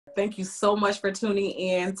Thank you so much for tuning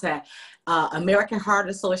in to American Heart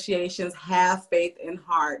Association's Have Faith in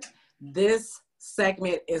Heart. This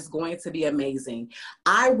segment is going to be amazing.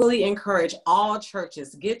 I really encourage all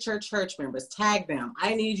churches, get your church members, tag them.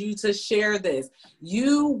 I need you to share this.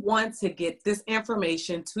 You want to get this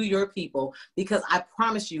information to your people because I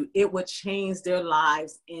promise you it would change their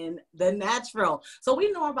lives in the natural. So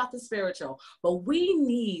we know about the spiritual, but we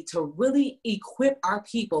need to really equip our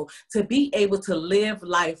people to be able to live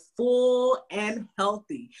life full and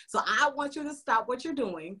healthy. So I want you to stop what you're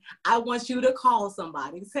doing. I want you to call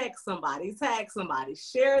somebody, text somebody, tag somebody,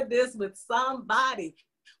 share this with somebody.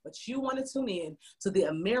 But you want to tune in to the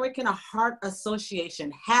American Heart Association.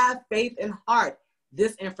 Have faith in heart.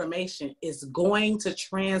 This information is going to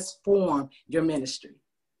transform your ministry.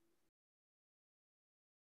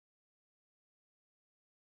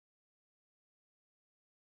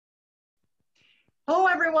 Hello,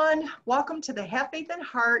 everyone. Welcome to the Have Faith in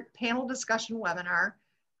Heart panel discussion webinar.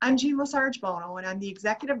 I'm Jean Lesarge-Bono, and I'm the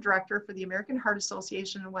Executive Director for the American Heart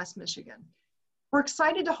Association in West Michigan. We're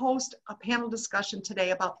excited to host a panel discussion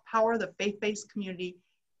today about the power of the faith-based community,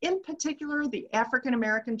 in particular the African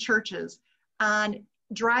American churches, on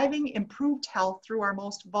driving improved health through our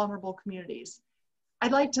most vulnerable communities.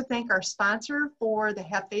 I'd like to thank our sponsor for the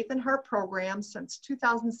Have Faith in Heart program since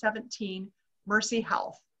 2017, Mercy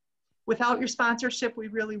Health. Without your sponsorship, we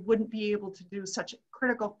really wouldn't be able to do such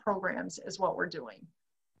critical programs as what we're doing.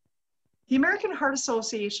 The American Heart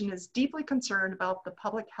Association is deeply concerned about the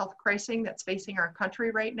public health crisis that's facing our country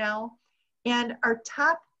right now. And our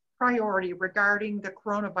top priority regarding the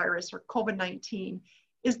coronavirus or COVID-19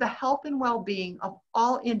 is the health and well-being of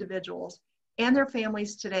all individuals and their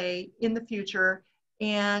families today, in the future,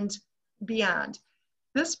 and beyond.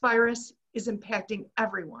 This virus is impacting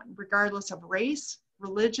everyone, regardless of race,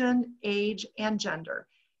 religion, age, and gender.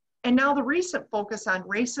 And now the recent focus on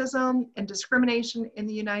racism and discrimination in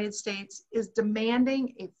the United States is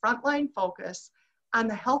demanding a frontline focus on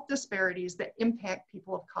the health disparities that impact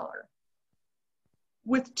people of color.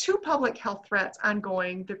 With two public health threats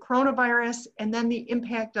ongoing, the coronavirus and then the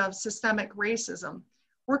impact of systemic racism,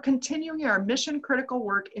 we're continuing our mission-critical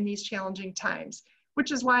work in these challenging times,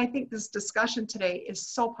 which is why I think this discussion today is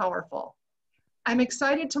so powerful. I'm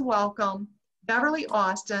excited to welcome Beverly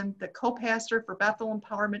Austin, the co-pastor for Bethel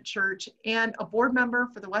Empowerment Church and a board member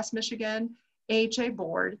for the West Michigan AHA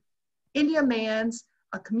board. India Mans,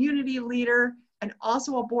 a community leader and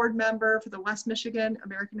also a board member for the West Michigan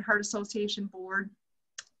American Heart Association board.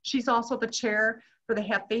 She's also the chair for the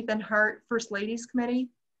Have Faith in Heart First Ladies Committee.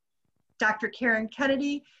 Dr. Karen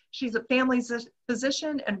Kennedy, she's a family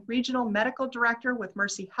physician and regional medical director with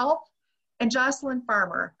Mercy Health. And Jocelyn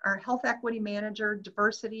Farmer, our Health Equity Manager,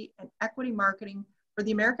 Diversity and Equity Marketing for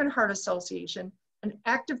the American Heart Association, an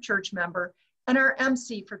active church member, and our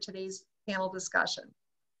MC for today's panel discussion.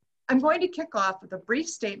 I'm going to kick off with a brief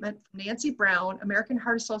statement from Nancy Brown, American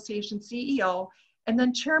Heart Association CEO, and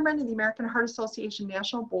then Chairman of the American Heart Association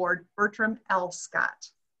National Board, Bertram L. Scott.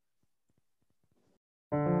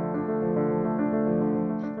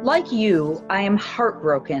 Like you, I am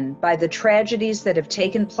heartbroken by the tragedies that have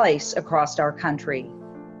taken place across our country.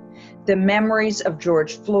 The memories of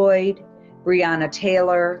George Floyd, Breonna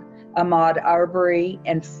Taylor, Ahmaud Arbery,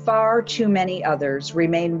 and far too many others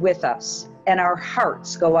remain with us, and our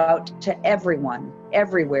hearts go out to everyone,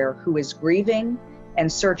 everywhere who is grieving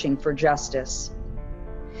and searching for justice.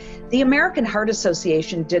 The American Heart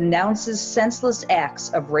Association denounces senseless acts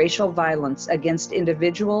of racial violence against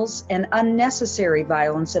individuals and unnecessary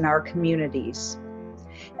violence in our communities.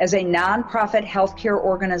 As a nonprofit healthcare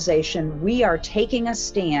organization, we are taking a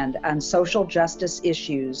stand on social justice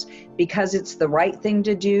issues because it's the right thing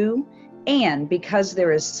to do and because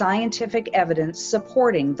there is scientific evidence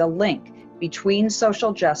supporting the link between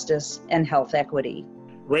social justice and health equity.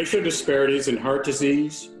 Racial disparities in heart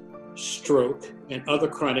disease, stroke, and other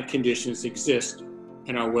chronic conditions exist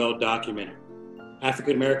and are well documented.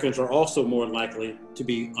 African Americans are also more likely to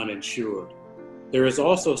be uninsured. There is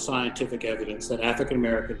also scientific evidence that African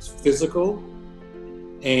Americans' physical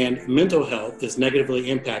and mental health is negatively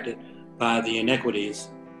impacted by the inequities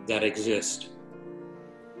that exist.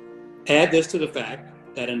 Add this to the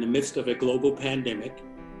fact that in the midst of a global pandemic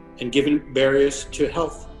and given barriers to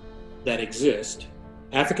health that exist,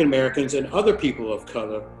 African Americans and other people of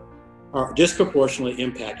color are disproportionately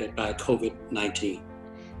impacted by COVID-19.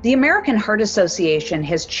 The American Heart Association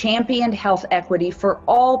has championed health equity for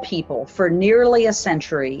all people for nearly a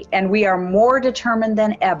century, and we are more determined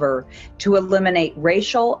than ever to eliminate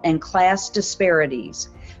racial and class disparities.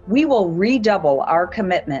 We will redouble our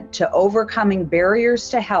commitment to overcoming barriers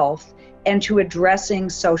to health and to addressing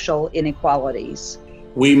social inequalities.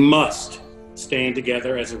 We must stand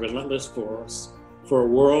together as a relentless force for a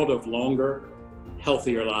world of longer,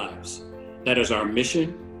 healthier lives. That is our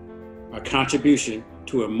mission, our contribution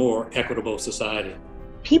to a more equitable society.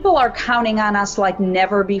 People are counting on us like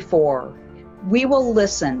never before. We will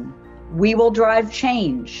listen. We will drive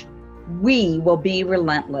change. We will be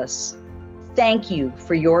relentless. Thank you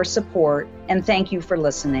for your support, and thank you for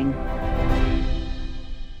listening.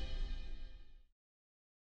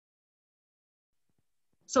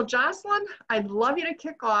 So Jocelyn, I'd love you to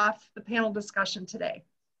kick off the panel discussion today.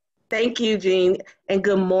 Thank you, Jean, and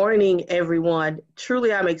good morning, everyone.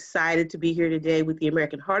 Truly, I'm excited to be here today with the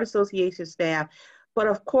American Heart Association staff, but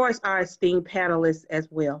of course, our esteemed panelists as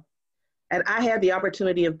well. And I had the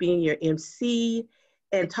opportunity of being your MC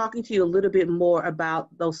and talking to you a little bit more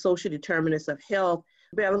about those social determinants of health.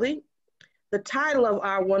 Beverly, the title of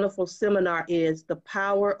our wonderful seminar is The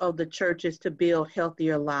Power of the Churches to Build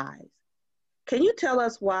Healthier Lives. Can you tell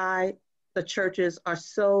us why the churches are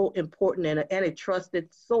so important and a trusted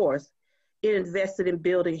source in invested in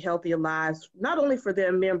building healthier lives, not only for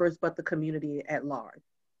their members, but the community at large?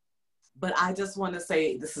 But I just want to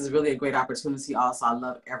say this is really a great opportunity also. I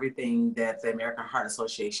love everything that the American Heart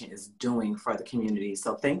Association is doing for the community.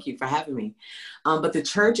 So thank you for having me. But the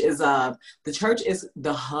church is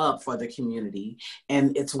the hub for the community.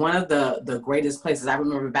 And it's one of the greatest places. I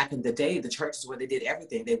remember back in the day, the church is where they did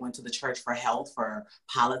everything. They went to the church for health, for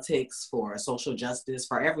politics, for social justice,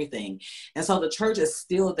 for everything. And so the church is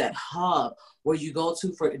still that hub where you go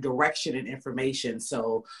to for direction and information.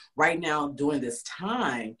 So right now, during this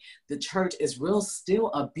time, the church is still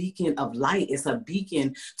a beacon of light. It's a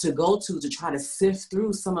beacon to go to try to sift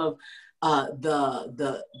through some of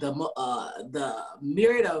the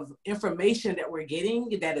myriad of information that we're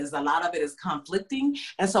getting. That is, a lot of it is conflicting.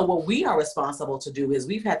 And so what we are responsible to do is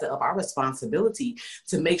we've had to up our responsibility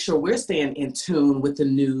to make sure we're staying in tune with the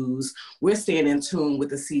news, we're staying in tune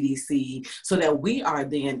with the CDC, so that we are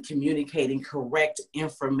then communicating correct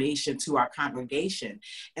information to our congregation.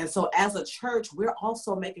 And so as a church, we're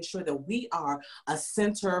also making sure that we are a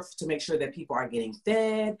center to make sure that people are getting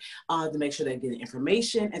fed, to make sure they're getting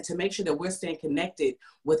information, and to make sure that we're staying connected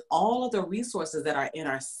with all of the resources that are in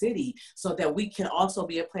our city, so that we can also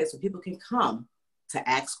be a place where people can come to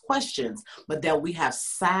ask questions, but that we have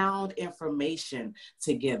sound information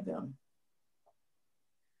to give them.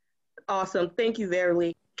 Awesome. Thank you,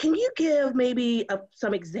 Verily. Can you give maybe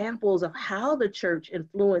some examples of how the church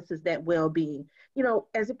influences that well-being, you know,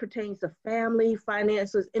 as it pertains to family,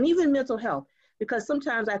 finances, and even mental health? Because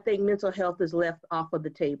sometimes I think mental health is left off of the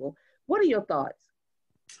table. What are your thoughts?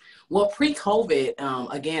 Well, pre-COVID,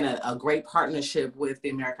 again, a great partnership with the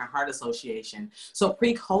American Heart Association. So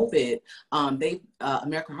pre-COVID,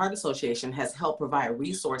 American Heart Association has helped provide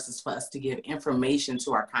resources for us to give information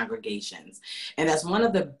to our congregations. And that's one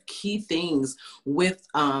of the key things with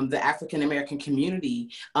the African American community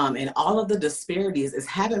and all of the disparities is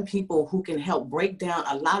having people who can help break down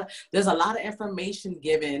there's a lot of information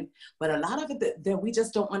given, but a lot of it that we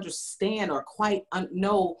just don't understand or quite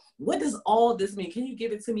know, what does all this mean? Can you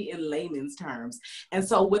give it to me in layman's terms? And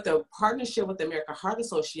so with the partnership with the American Heart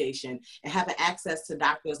Association and having access to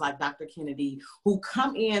doctors like Dr. Kennedy, who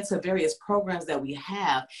come into various programs that we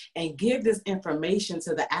have and give this information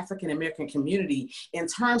to the African American community in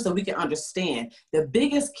terms that we can understand. The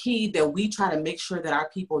biggest key that we try to make sure that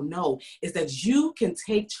our people know is that you can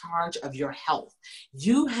take charge of your health.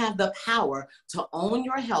 You have the power to own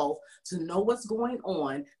your health, to know what's going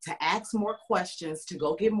on, to ask more questions, to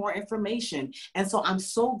go get more information. And so I'm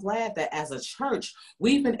so glad that as a church,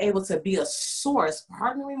 we've been able to be a source,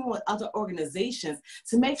 partnering with other organizations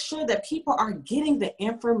to make sure that people are getting the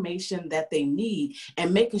information that they need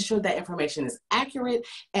and making sure that information is accurate.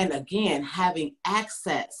 And again, having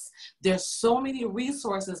access. There's so many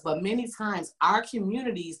resources, but many times our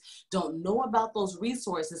communities don't know about those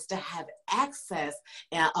resources to have access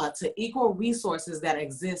to equal resources that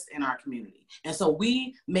exist in our community. And so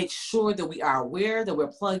we make sure that we are aware, that we're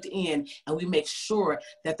plugged in, and we make sure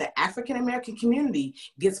that the African American community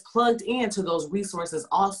gets plugged into those resources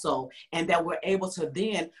also, and that we're able to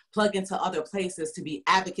then plug into other places to be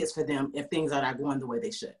advocates for them if things are not going the way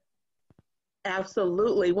they should.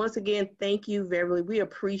 Absolutely. Once again, thank you, Beverly. We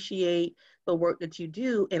appreciate the work that you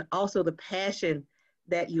do and also the passion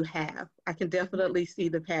that you have. I can definitely see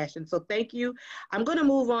the passion. So thank you. I'm going to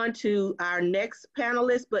move on to our next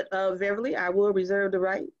panelist, but Beverly, I will reserve the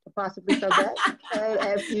right to possibly come back and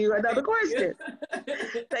ask you another question.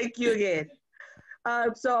 Thank you again.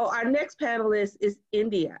 So our next panelist is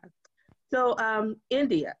India. So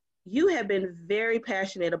India, you have been very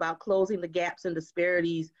passionate about closing the gaps and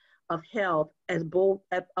disparities of Health as both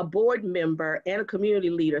a board member and a community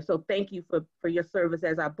leader. So thank you for your service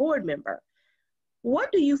as our board member.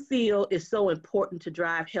 What do you feel is so important to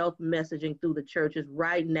drive health messaging through the churches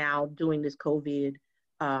right now during this COVID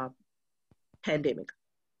pandemic?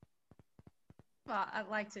 Well, I'd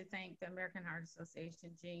like to thank the American Heart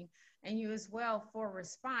Association, Jean, and you as well for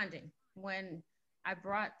responding when I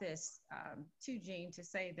brought this to Jean to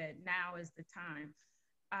say that now is the time.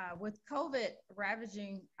 With COVID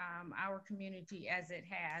ravaging our community as it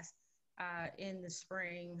has in the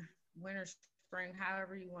spring, winter, spring,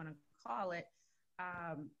 however you want to call it,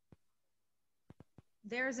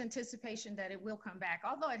 there's anticipation that it will come back.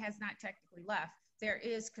 Although it has not technically left, there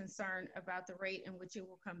is concern about the rate in which it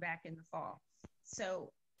will come back in the fall.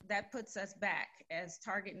 So that puts us back as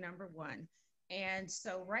target number one. And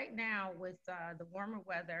so right now with the warmer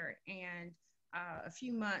weather and a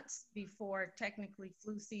few months before technically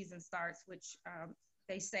flu season starts, which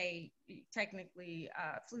they say technically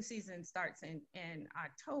flu season starts in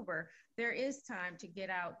October, there is time to get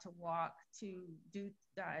out to walk, to do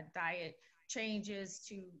diet changes,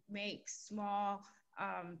 to make small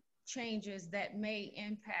changes that may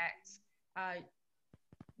impact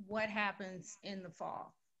what happens in the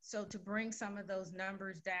fall. So to bring some of those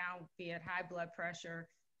numbers down, be it high blood pressure,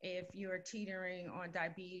 if you're teetering on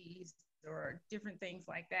diabetes or different things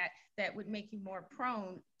like that, that would make you more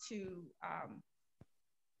prone to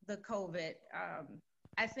the COVID.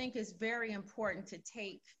 I think it's very important to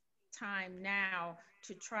take time now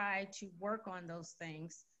to try to work on those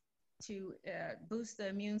things, to boost the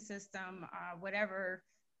immune system, whatever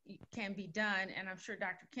can be done. And I'm sure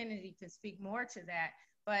Dr. Kennedy can speak more to that,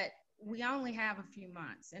 but we only have a few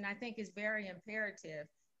months. And I think it's very imperative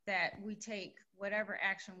that we take whatever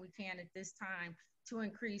action we can at this time to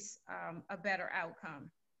increase a better outcome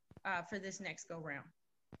for this next go round.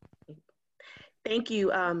 Thank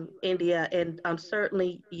you, India. And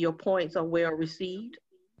certainly your points are well received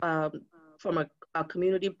from a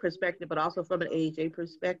community perspective, but also from an AHA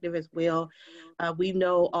perspective as well. We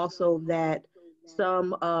know also that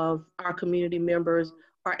some of our community members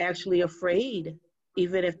are actually afraid,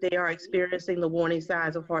 even if they are experiencing the warning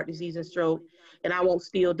signs of heart disease and stroke. And I won't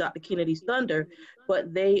steal Dr. Kennedy's thunder,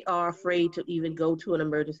 but they are afraid to even go to an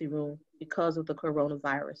emergency room because of the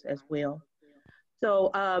coronavirus as well. So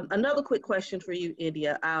another quick question for you,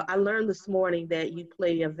 India. I learned this morning that you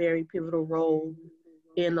play a very pivotal role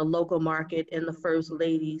in the local market and the First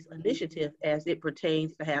Lady's initiative as it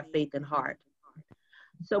pertains to Have Faith and Heart.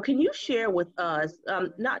 So can you share with us,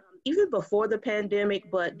 not even before the pandemic,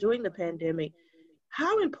 but during the pandemic,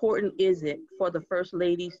 how important is it for the First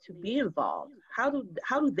Ladies to be involved? How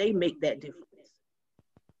do they make that difference?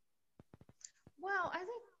 Well, I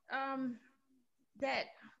think that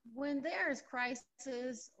when there is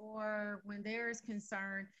crisis or when there is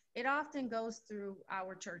concern, it often goes through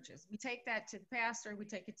our churches. We take that to the pastor, we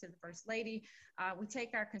take it to the First Lady, we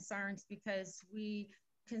take our concerns because we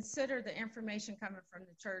consider the information coming from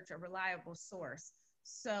the church a reliable source.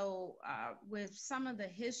 So with some of the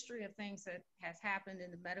history of things that has happened in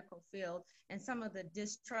the medical field and some of the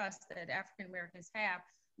distrust that African Americans have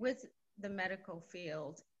with the medical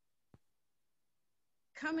field,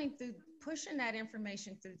 coming through, pushing that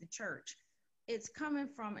information through the church, it's coming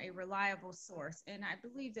from a reliable source. And I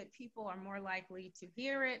believe that people are more likely to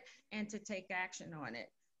hear it and to take action on it.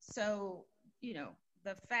 So, you know,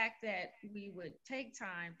 the fact that we would take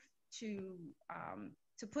time to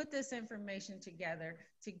put this information together,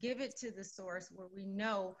 to give it to the source where we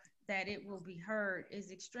know that it will be heard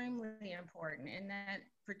is extremely important. And that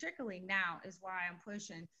particularly now is why I'm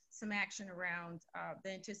pushing some action around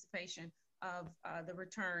the anticipation of the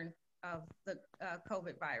return of the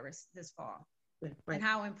COVID virus this fall. Right. And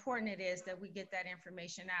how important it is that we get that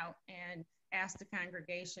information out and ask the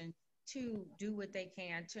congregation to do what they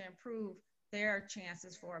can to improve their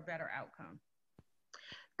chances for a better outcome.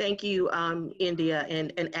 Thank you, India,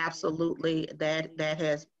 and absolutely that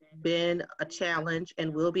has been a challenge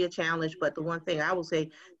and will be a challenge. But the one thing I will say,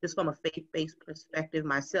 just from a faith-based perspective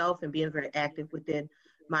myself and being very active within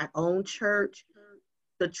my own church,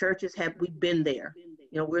 the churches we've been there.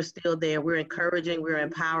 You know, we're still there. We're encouraging, we're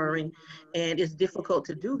empowering, and it's difficult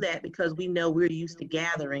to do that because we know we're used to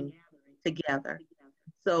gathering together.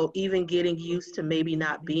 So even getting used to maybe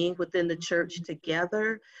not being within the church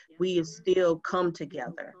together, we have still come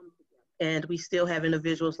together. And we still have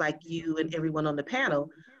individuals like you and everyone on the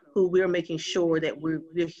panel who we're making sure that we're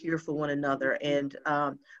here for one another. And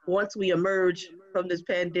once we emerge from this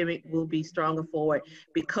pandemic, we'll be stronger for it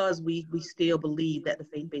because we still believe that the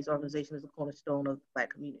faith-based organization is a cornerstone of the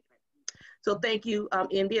Black community. So thank you,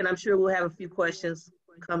 India, and I'm sure we'll have a few questions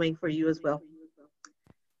coming for you as well.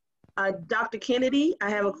 Dr. Kennedy, I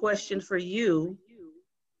have a question for you.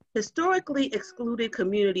 Historically excluded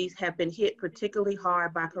communities have been hit particularly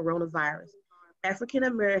hard by coronavirus. African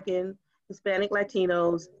American, Hispanic,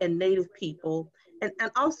 Latinos, and Native people, and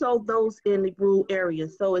also those in the rural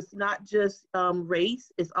areas. So it's not just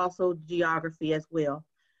race, it's also geography as well.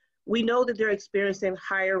 We know that they're experiencing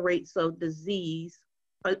higher rates of disease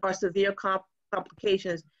or severe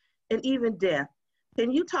complications and even death.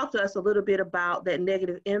 Can you talk to us a little bit about that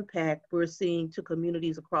negative impact we're seeing to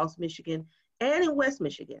communities across Michigan and in West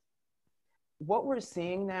Michigan? What we're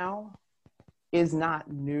seeing now is not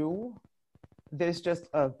new. There's just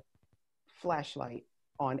a flashlight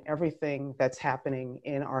on everything that's happening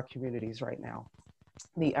in our communities right now.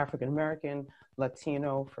 The African American,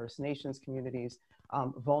 Latino, First Nations communities,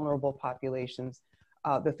 vulnerable populations.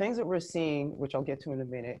 The things that we're seeing, which I'll get to in a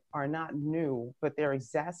minute, are not new, but they're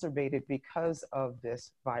exacerbated because of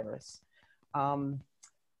this virus.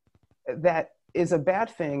 That is a bad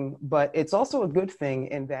thing, but it's also a good thing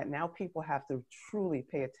in that now people have to truly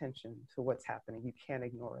pay attention to what's happening. You can't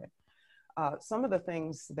ignore it. Some of the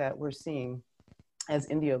things that we're seeing, as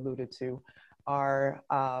India alluded to, are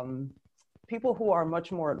people who are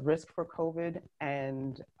much more at risk for COVID,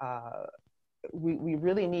 and we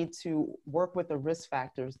really need to work with the risk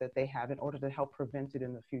factors that they have in order to help prevent it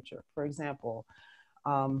in the future. For example,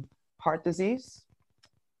 heart disease,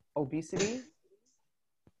 obesity,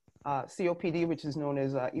 COPD, which is known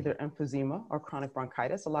as either emphysema or chronic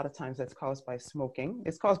bronchitis. A lot of times that's caused by smoking.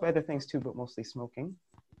 It's caused by other things too, but mostly smoking.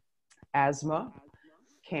 Asthma,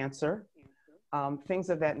 cancer,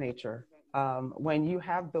 things of that nature. When you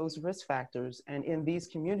have those risk factors, and in these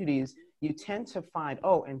communities, you tend to find,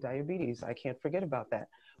 oh, and diabetes, I can't forget about that.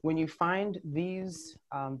 When you find these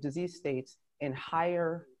disease states in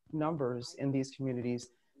higher numbers in these communities,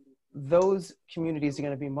 those communities are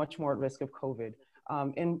going to be much more at risk of COVID.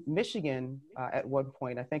 In Michigan, at one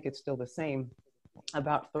point, I think it's still the same,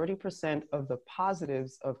 about 30% of the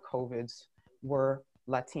positives of COVIDs were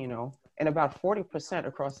Latino, and about 40%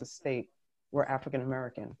 across the state were African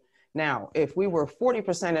American. Now, if we were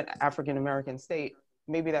 40% an African American state,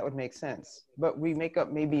 maybe that would make sense. But we make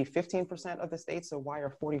up maybe 15% of the state, so why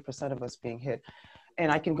are 40% of us being hit?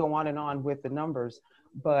 And I can go on with the numbers,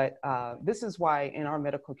 but this is why in our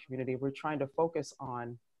medical community, we're trying to focus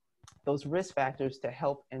on those risk factors to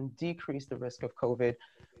help and decrease the risk of COVID.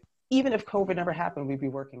 Even if COVID never happened, we'd be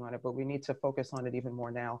working on it, but we need to focus on it even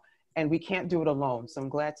more now. And we can't do it alone. So I'm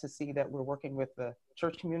glad to see that we're working with the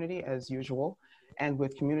church community as usual, and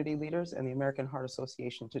with community leaders and the American Heart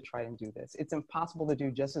Association to try and do this. It's impossible to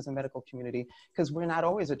do just as a medical community because we're not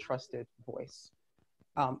always a trusted voice.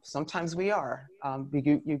 Sometimes we are, but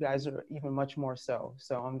you guys are even much more so.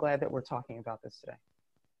 So I'm glad that we're talking about this today.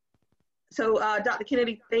 So, Dr.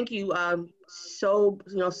 Kennedy, thank you so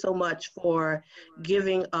much for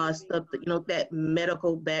giving us that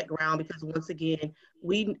medical background, because once again,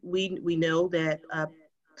 we know that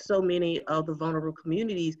so many of the vulnerable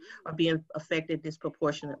communities are being affected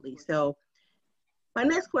disproportionately. So, my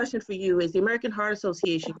next question for you is the American Heart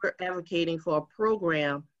Association. We're advocating for a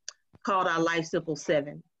program called our Life Simple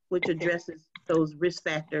 7, which addresses those risk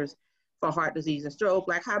factors for heart disease and stroke,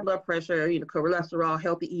 like high blood pressure, cholesterol,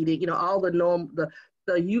 healthy eating, all the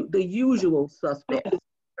the usual suspects,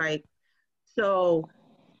 right? So,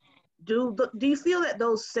 do you feel that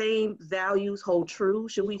those same values hold true?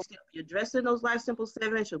 Should we still be addressing those Life Simple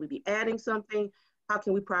 7? Should we be adding something? How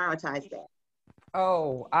can we prioritize that?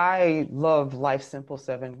 Oh, I love Life Simple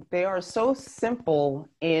 7. They are so simple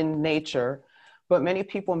in nature, but many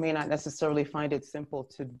people may not necessarily find it simple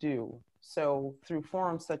to do. So through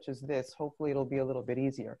forums such as this, hopefully it'll be a little bit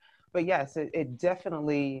easier. But yes, it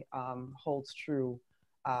definitely holds true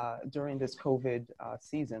during this COVID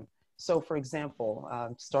season. So for example,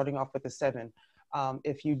 starting off with the 7,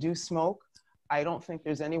 if you do smoke, I don't think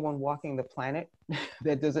there's anyone walking the planet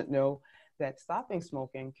that doesn't know that stopping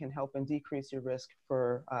smoking can help and decrease your risk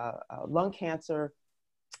for lung cancer,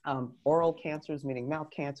 oral cancers, meaning mouth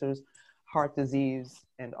cancers, heart disease,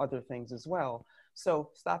 and other things as well. So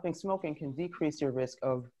stopping smoking can decrease your risk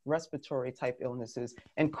of respiratory type illnesses.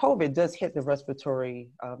 And COVID does hit the respiratory,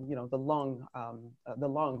 the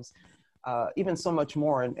lungs, even so much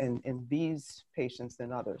more in these patients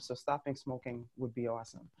than others. So stopping smoking would be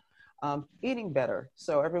awesome. Eating better.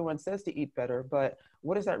 So everyone says to eat better, but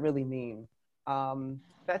what does that really mean?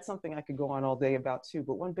 That's something I could go on all day about too.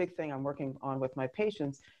 But one big thing I'm working on with my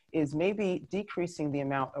patients is maybe decreasing the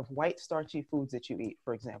amount of white starchy foods that you eat,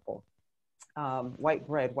 for example. White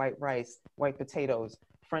bread, white rice, white potatoes,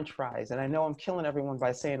 French fries. And I know I'm killing everyone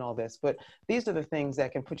by saying all this, but these are the things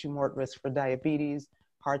that can put you more at risk for diabetes,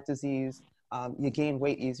 heart disease, You gain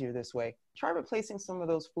weight easier this way. Try replacing some of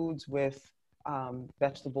those foods with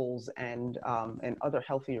vegetables and other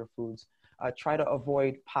healthier foods. Try to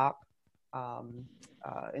avoid pop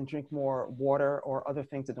and drink more water or other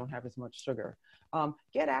things that don't have as much sugar.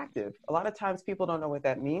 Get active. A lot of times people don't know what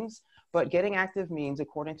that means, but getting active means,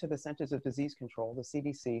 according to the Centers of Disease Control, the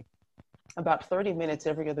CDC, about 30 minutes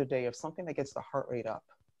every other day of something that gets the heart rate up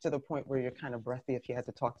to the point where you're kind of breathy if you had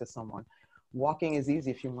to talk to someone. Walking is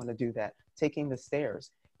easy if you want to do that. Taking the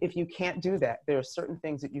stairs. If you can't do that, there are certain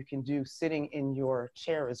things that you can do sitting in your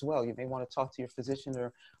chair as well. You may want to talk to your physician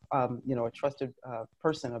or a trusted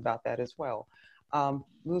person about that as well.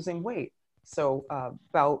 Losing weight. So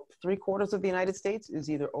about 3/4 of the United States is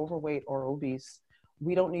either overweight or obese.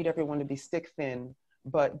 We don't need everyone to be stick thin,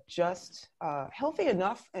 but just healthy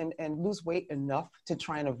enough and lose weight enough to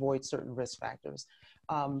try and avoid certain risk factors.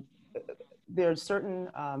 There are certain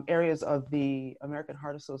areas of the American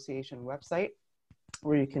Heart Association website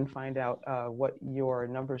where you can find out what your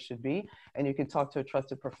numbers should be, and you can talk to a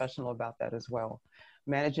trusted professional about that as well.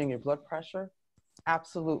 Managing your blood pressure,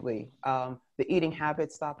 absolutely. The eating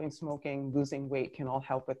habits, stopping smoking, losing weight can all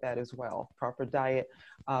help with that as well. Proper diet,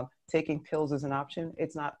 taking pills is an option.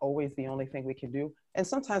 It's not always the only thing we can do. And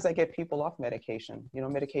sometimes I get people off medication. You know,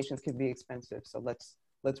 medications can be expensive, so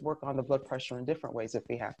let's work on the blood pressure in different ways if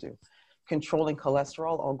we have to. Controlling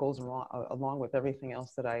cholesterol all goes along with everything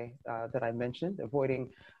else that I mentioned.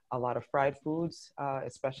 Avoiding a lot of fried foods,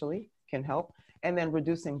 especially, can help. And then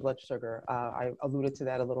reducing blood sugar. I alluded to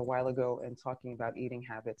that a little while ago in talking about eating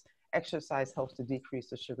habits. Exercise helps to decrease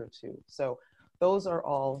the sugar too. So those are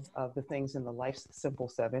all of the things in the Life's Simple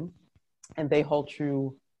 7, and they hold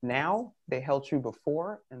true now, they held true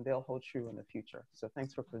before, and they'll hold true in the future. So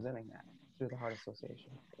thanks for presenting that through the Heart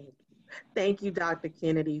Association. Thank you, Dr.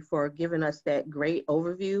 Kennedy, for giving us that great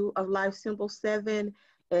overview of Life Simple 7.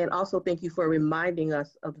 And also thank you for reminding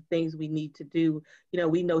us of the things we need to do. You know,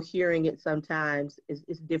 we know hearing it sometimes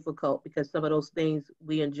is difficult because some of those things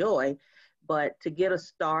we enjoy, but to get a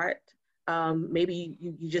start, maybe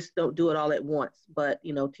you just don't do it all at once. But,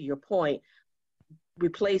 you know, to your point,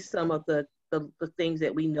 replace some of the things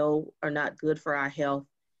that we know are not good for our health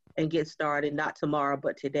and get started, not tomorrow,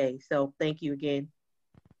 but today. So thank you again.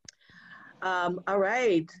 All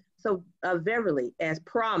right, so Beverly, as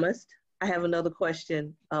promised, I have another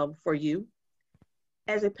question for you.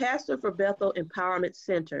 As a pastor for Bethel Empowerment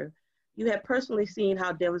Center, you have personally seen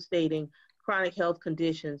how devastating chronic health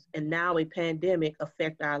conditions and now a pandemic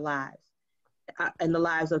affect our lives and the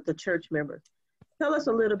lives of the church members. Tell us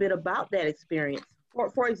a little bit about that experience.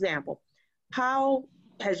 For example, how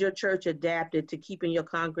has your church adapted to keeping your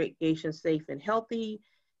congregation safe and healthy?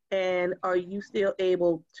 And are you still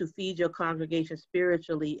able to feed your congregation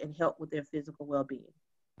spiritually and help with their physical well-being?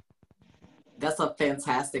 That's a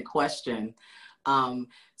fantastic question.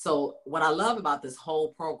 So what I love about this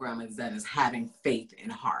whole program is that it's having faith in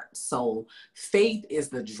heart. So faith is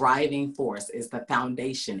the driving force, is the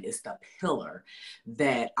foundation, is the pillar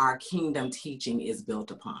that our kingdom teaching is built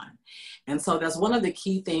upon. And so that's one of the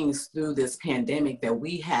key things through this pandemic that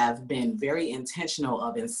we have been very intentional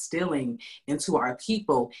of instilling into our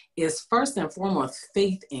people is first and foremost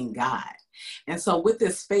faith in God. And so with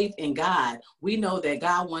this faith in God, we know that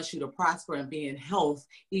God wants you to prosper and be in health,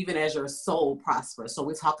 even as your soul prospers. So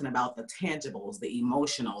we're talking about the tangibles, the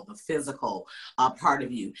emotional, the physical part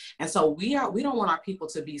of you. And so we don't want our people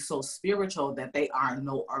to be so spiritual that they are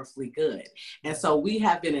no earthly good. And so we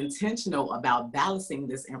have been intentional about balancing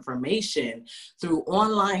this information through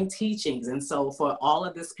online teachings. And so for all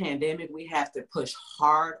of this pandemic, we have to push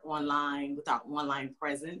hard online with our online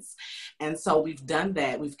presence. And so we've done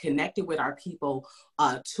that. We've connected with our people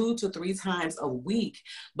 2 to 3 times a week.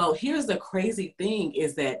 But here's the crazy thing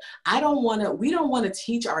is that we don't want to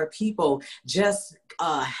teach our people just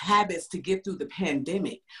habits to get through the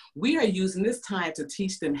pandemic. We are using this time to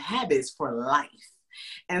teach them habits for life.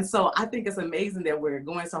 And so I think it's amazing that we're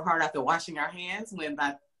going so hard after washing our hands when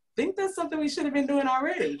I think that's something we should have been doing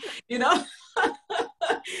already, you know?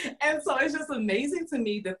 And so it's just amazing to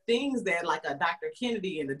me the things that like a Dr.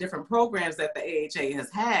 Kennedy and the different programs that the AHA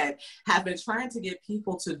has had have been trying to get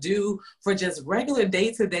people to do for just regular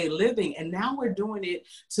day-to-day living. And now we're doing it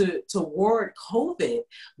toward COVID.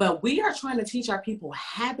 But we are trying to teach our people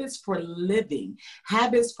habits for living,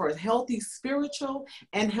 habits for healthy spiritual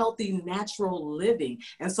and healthy natural living.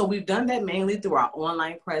 And so we've done that mainly through our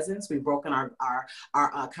online presence. We've broken our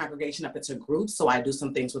congregation up into groups. So I do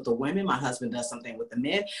some things with the women. My husband does something with the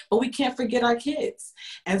men, but we can't forget our kids.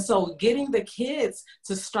 And so getting the kids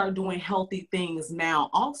to start doing healthy things now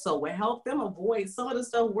also will help them avoid some of the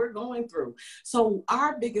stuff we're going through. So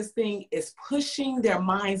our biggest thing is pushing their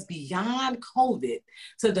minds beyond COVID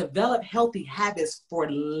to develop healthy habits for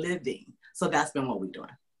living. So that's been what we're doing.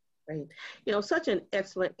 Great. You know, such an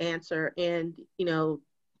excellent answer. And, you know,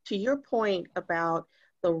 to your point about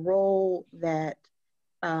the role that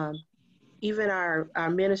even our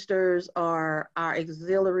ministers or our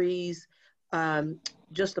auxiliaries,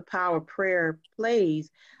 just the power of prayer plays,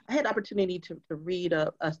 I had the opportunity to read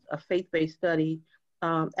a faith-based study,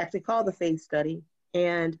 actually called the Faith Study.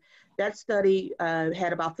 And that study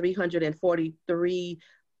had about 343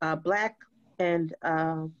 Black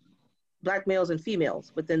males and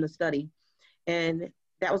females within the study. And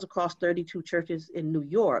that was across 32 churches in New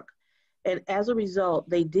York. And as a result,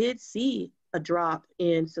 they did see a drop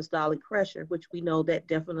in systolic pressure, which we know that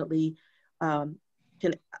definitely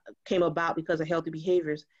came about because of healthy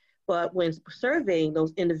behaviors. But when surveying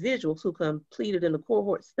those individuals who completed in the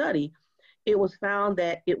cohort study, it was found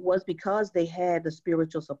that it was because they had the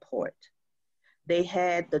spiritual support. They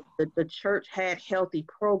had, the church had healthy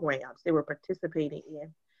programs they were participating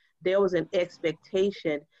in. There was an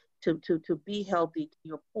expectation to be healthy, to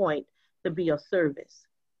your point, to be of service.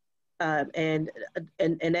 And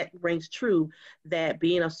that rings true, that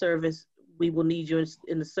being of service, we will need you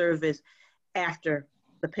in the service after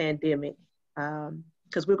the pandemic.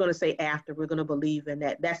 Because we're going to say after, we're going to believe in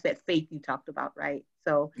that. That's that faith you talked about, right?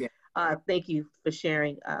 So yeah. Thank you for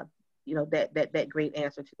sharing, you know, that great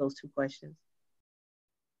answer to those two questions.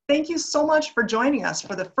 Thank you so much for joining us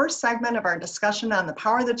for the first segment of our discussion on the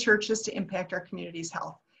power of the churches to impact our community's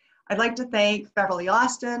health. I'd like to thank Beverly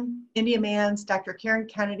Austin, India Manns, Dr. Karen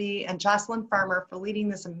Kennedy, and Jocelyn Farmer for leading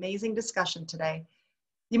this amazing discussion today.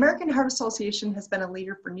 The American Heart Association has been a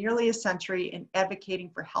leader for nearly a century in advocating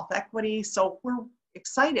for health equity, so we're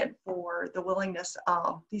excited for the willingness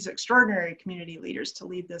of these extraordinary community leaders to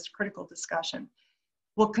lead this critical discussion.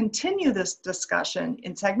 We'll continue this discussion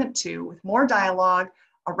in segment 2 with more dialogue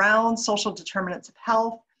around social determinants of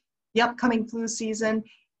health, the upcoming flu season,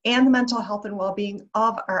 and the mental health and well-being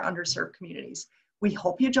of our underserved communities. We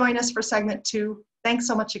hope you join us for segment 2. Thanks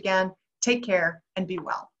so much again. Take care and be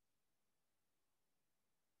well.